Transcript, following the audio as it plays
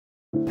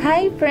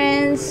Hi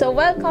friends! So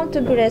welcome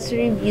to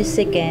Grocery Reviews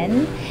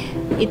again.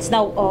 It's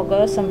now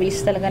August, ang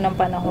bilis talaga ng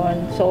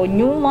panahon. So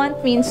new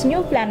month means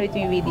new plan with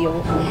my video.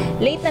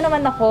 Late na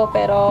naman ako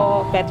pero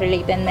better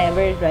late than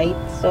never, right?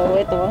 So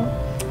ito,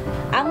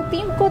 ang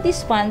theme ko this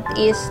month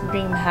is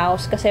dream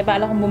house kasi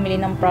bala kong bumili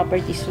ng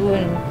property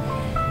soon.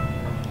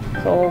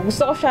 So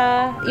gusto ko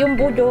siya, yung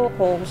budo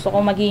ko, gusto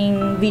ko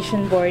maging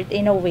vision board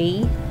in a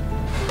way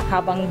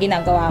habang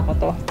ginagawa ko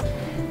to.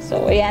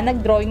 So, ayan,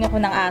 nag-drawing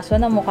ako ng aso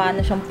na mukha na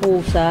siyang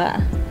pusa.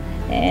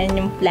 And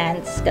yung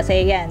plants.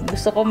 Kasi, ayan,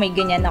 gusto ko may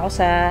ganyan ako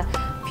sa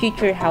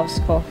future house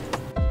ko.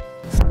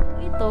 So,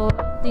 ito,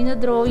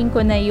 dinodrawing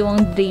ko na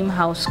yung dream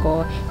house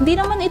ko.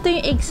 Hindi naman ito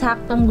yung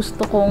eksaktong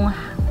gusto kong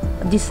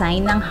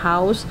design ng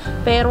house.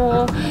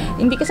 Pero,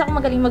 hindi kasi ako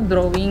magaling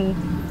mag-drawing.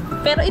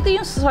 Pero, ito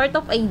yung sort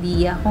of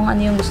idea kung ano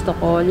yung gusto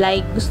ko.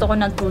 Like, gusto ko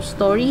ng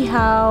 2-story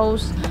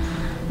house,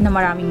 na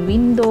maraming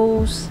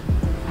windows.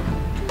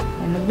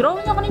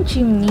 Nag-drawing ako ng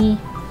chimney.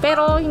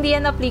 Pero, hindi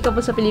yan applicable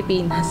sa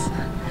Pilipinas.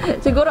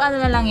 Siguro, ano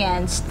na lang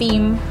yan,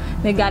 steam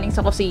na galing sa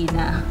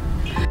kusina.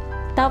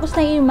 Tapos,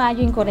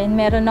 na-imagine ko rin,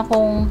 meron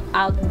akong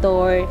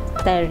outdoor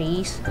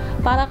terrace.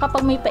 Para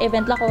kapag may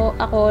pa-event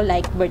ako,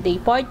 like birthday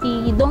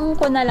party, doon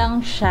ko na lang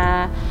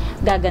siya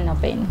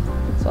gaganapin.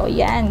 So,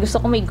 yan.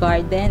 Gusto ko may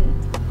garden.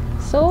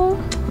 So,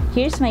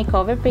 here's my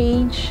cover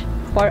page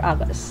for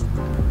August.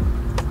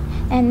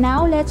 And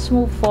now, let's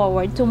move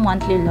forward to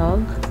monthly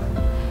log.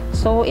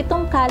 So,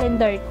 itong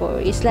calendar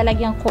ko is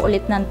lalagyan ko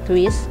ulit ng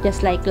twist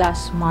just like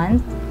last month.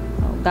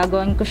 So,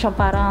 gagawin ko siya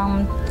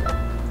parang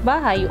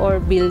bahay or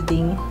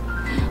building.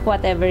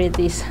 Whatever it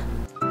is.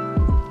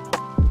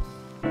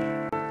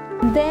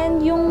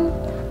 Then, yung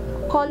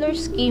color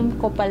scheme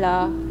ko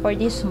pala for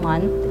this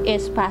month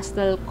is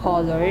pastel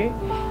color.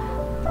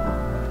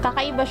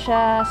 Kakaiba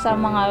siya sa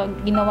mga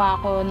ginawa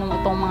ko nung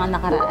itong mga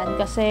nakaraan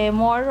kasi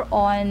more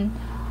on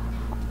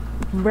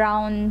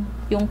brown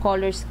yung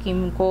color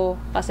scheme ko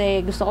kasi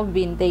gusto ko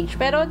vintage.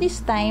 Pero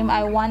this time,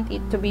 I want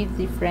it to be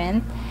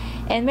different.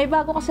 And may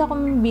bago kasi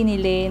akong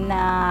binili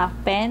na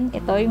pen.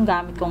 Ito yung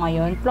gamit ko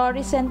ngayon.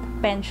 Fluorescent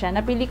Pen siya.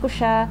 Napili ko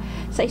siya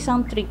sa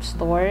isang thrift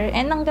store.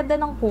 And ang ganda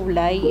ng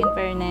kulay, in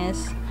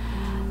fairness.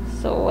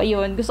 So,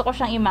 ayun. Gusto ko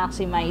siyang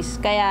i-maximize.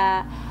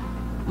 Kaya,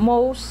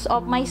 most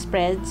of my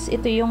spreads,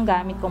 ito yung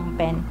gamit kong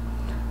pen.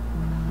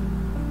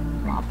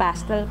 Mga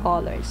pastel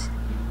colors.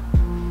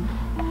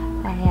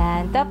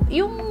 Ayan.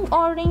 Yung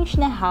orange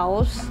na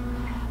house,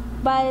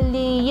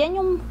 bali, yan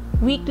yung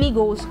weekly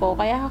goals ko.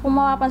 Kaya kung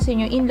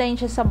mapapansin nyo, inline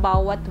siya sa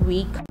bawat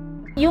week.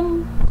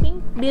 Yung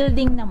pink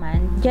building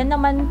naman, dyan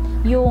naman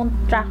yung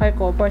tracker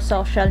ko for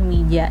social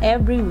media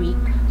every week.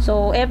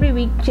 So, every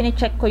week,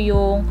 chinecheck ko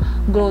yung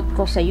growth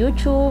ko sa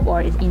YouTube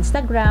or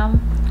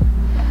Instagram.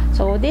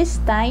 So, this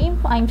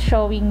time, I'm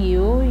showing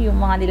you yung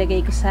mga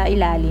nilagay ko sa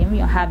ilalim,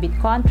 yung habit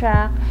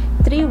contract,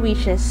 3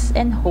 wishes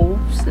and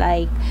hopes,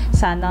 like,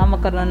 sana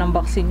magkaroon ng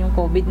vaccine yung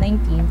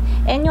COVID-19,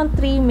 and yung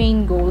 3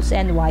 main goals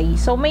and why.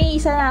 So, may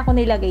isa na ako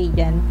nilagay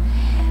dyan.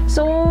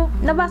 So,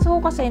 nabasa ko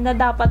kasi na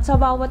dapat sa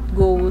bawat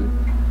goal,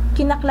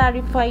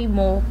 kinaklarify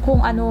mo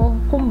kung ano,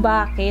 kung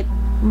bakit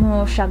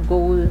mo siya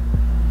goal.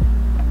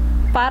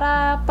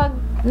 Para pag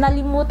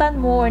nalimutan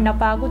mo or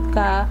napagod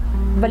ka,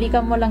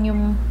 balikan mo lang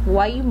yung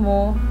why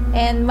mo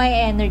and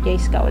may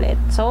energize ka ulit.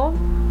 So,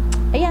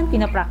 ayan,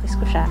 pinapractice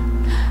ko siya.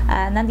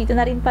 Nandito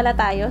na rin pala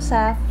tayo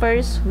sa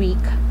first week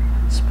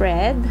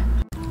spread.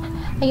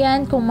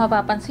 Ayan, kung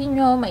mapapansin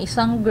nyo, may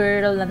isang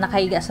girl na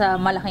nakahiga sa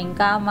malaking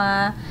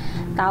kama,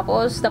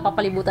 tapos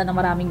napapalibutan ng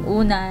maraming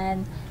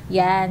unan.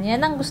 Yan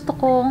ang gusto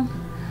kong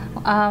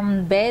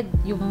bed,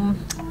 yung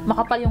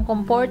makapal yung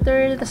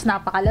comforter, tas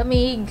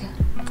napakalamig.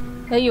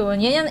 Ayun,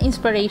 yan yung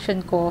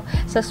inspiration ko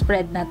sa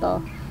spread na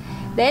to.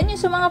 Then,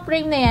 yung sa mga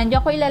frame na yan,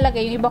 diyan ko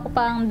ilalagay yung iba ko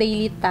pang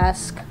daily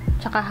task,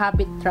 tsaka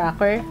habit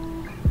tracker.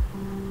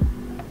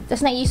 Tapos,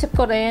 naisip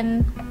ko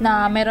rin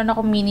na meron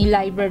ako mini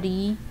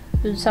library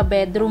dun sa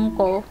bedroom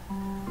ko.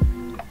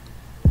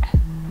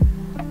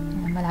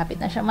 Malapit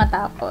na siya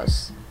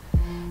matapos.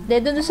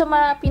 Then, dun sa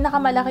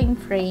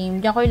pinakamalaking frame,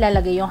 diyan ko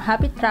ilalagay yung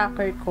habit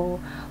tracker ko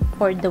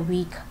for the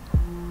week.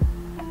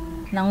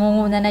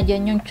 Nangunguna na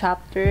dyan yung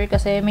chapter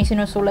kasi may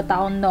sinusulat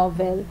akong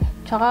novel.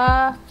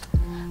 Tsaka,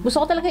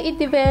 gusto ko talaga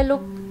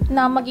i-develop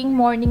na maging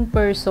morning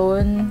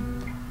person.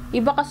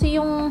 Iba kasi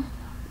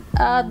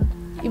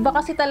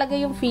talaga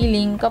yung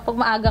feeling kapag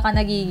maaga ka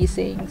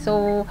nagigising.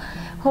 So,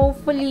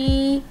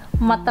 hopefully,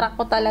 matrack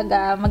ko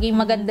talaga, maging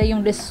maganda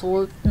yung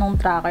result ng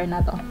tracker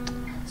na to.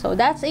 So,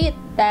 that's it.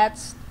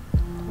 That's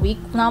week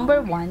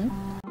number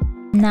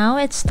 1. Now,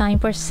 it's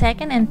time for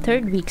second and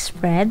third week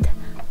spread.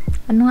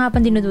 Ano nga pa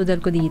dinududal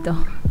ko dito?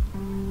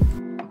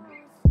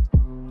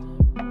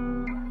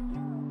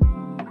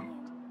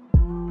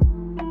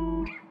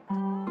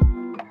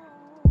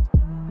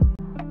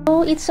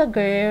 So, it's a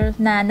girl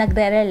na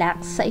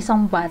nagre-relax sa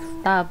isang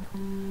bathtub.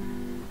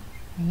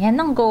 Ayan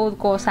ang goal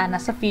ko. Sana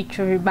sa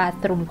future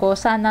bathroom ko,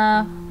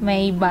 sana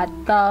may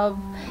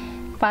bathtub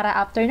para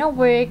after ng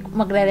work,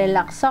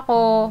 magre-relax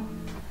ako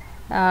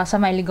sa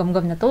may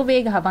ligam-gam na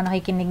tubig habang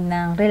nakikinig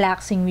ng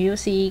relaxing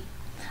music.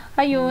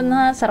 Ayun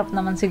na, sarap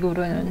naman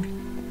siguro nun.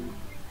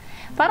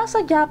 Parang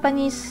sa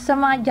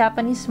mga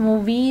Japanese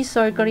movies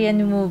or Korean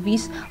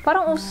movies,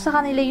 parang uso sa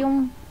kanila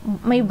yung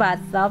may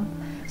bathtub.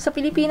 Sa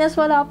Pilipinas,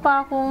 wala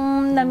pa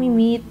akong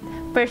nami-meet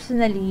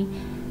personally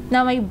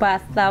na may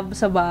bathtub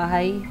sa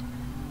bahay.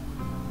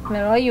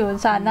 Pero ayun,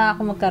 sana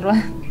ako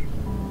magkaroon.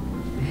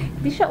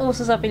 Hindi siya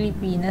uso sa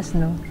Pilipinas,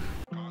 no?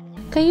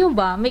 Kayo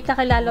ba? May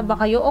kakilala ba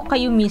kayo o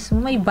kayo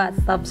mismo may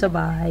bathtub sa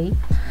bahay?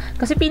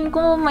 Kasi pin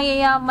ko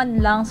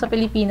mayayaman lang sa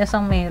Pilipinas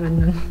ang meron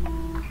nun.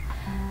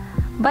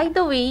 By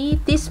the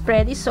way, this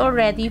spread is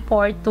already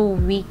for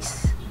 2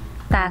 weeks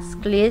task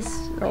list.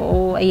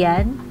 So,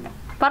 ayan.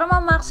 Para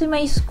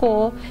ma-maximize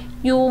ko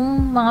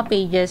yung mga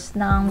pages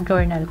ng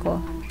journal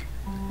ko.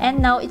 And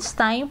now, it's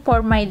time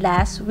for my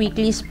last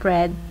weekly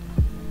spread.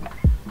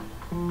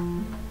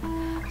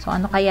 So,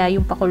 ano kaya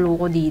yung pakulo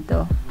ko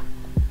dito?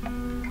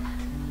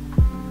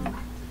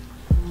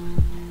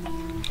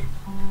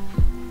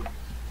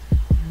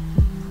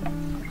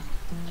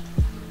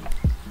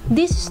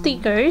 These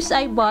stickers,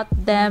 I bought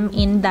them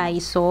in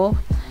Daiso.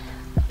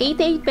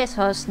 88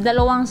 pesos,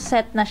 dalawang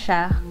set na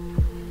siya.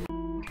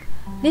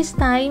 This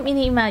time,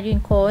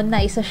 ini-imagine ko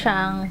na isa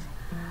siyang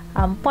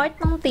part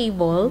ng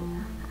table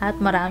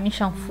at marami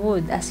siyang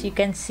food. As you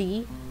can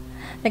see,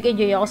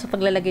 nag-enjoy ako sa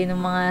paglalagay ng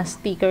mga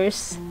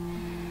stickers.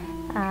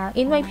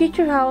 In my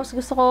future house,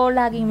 gusto ko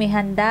laging may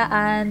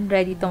handaan,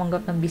 ready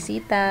tumanggap ng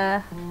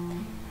bisita.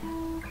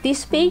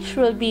 This page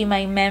will be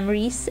my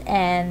memories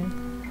and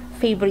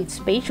favorites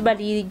page.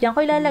 Bali, diyan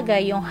ko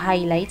ilalagay yung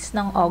highlights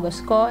ng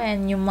August ko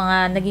and yung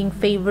mga naging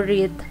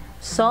favorite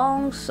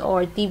songs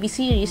or TV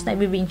series na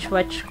binge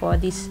watch ko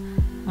this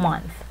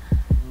month.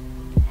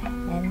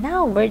 And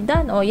now, we're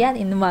done. O yan,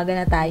 inumaga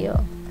na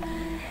tayo.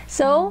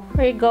 So,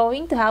 we're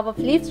going to have a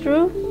flip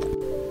through.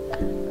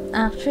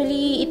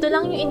 Actually, ito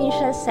lang yung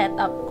initial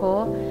setup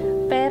ko.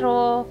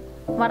 Pero,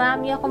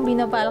 marami akong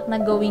binabalak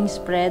na gawing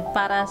spread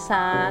para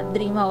sa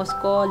dream house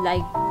ko,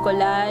 like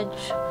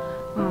collage.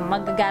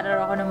 Mag-gather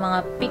ako ng mga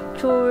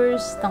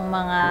pictures, ng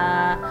mga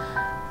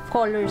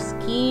color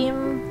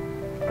scheme,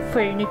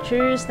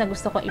 furnitures na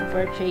gusto ko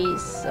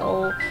i-purchase.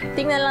 So,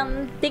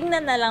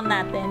 tingnan na lang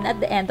natin at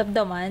the end of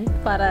the month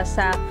para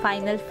sa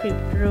final flip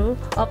through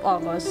of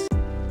August.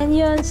 And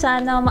yun,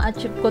 sana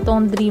ma-achieve ko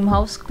tong dream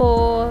house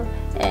ko.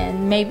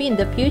 And maybe in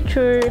the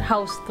future,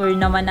 house tour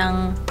naman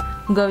ang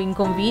gawin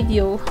kong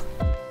video.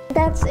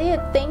 That's it.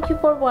 Thank you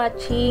for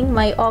watching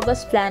my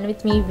August Plan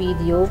With Me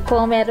video.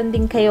 Kung meron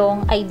din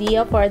kayong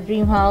idea for a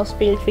dream house,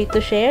 feel free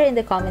to share in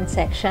the comment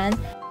section.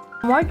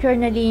 For more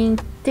journaling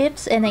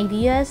tips and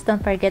ideas,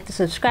 don't forget to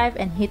subscribe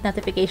and hit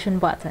notification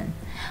button.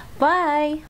 Bye!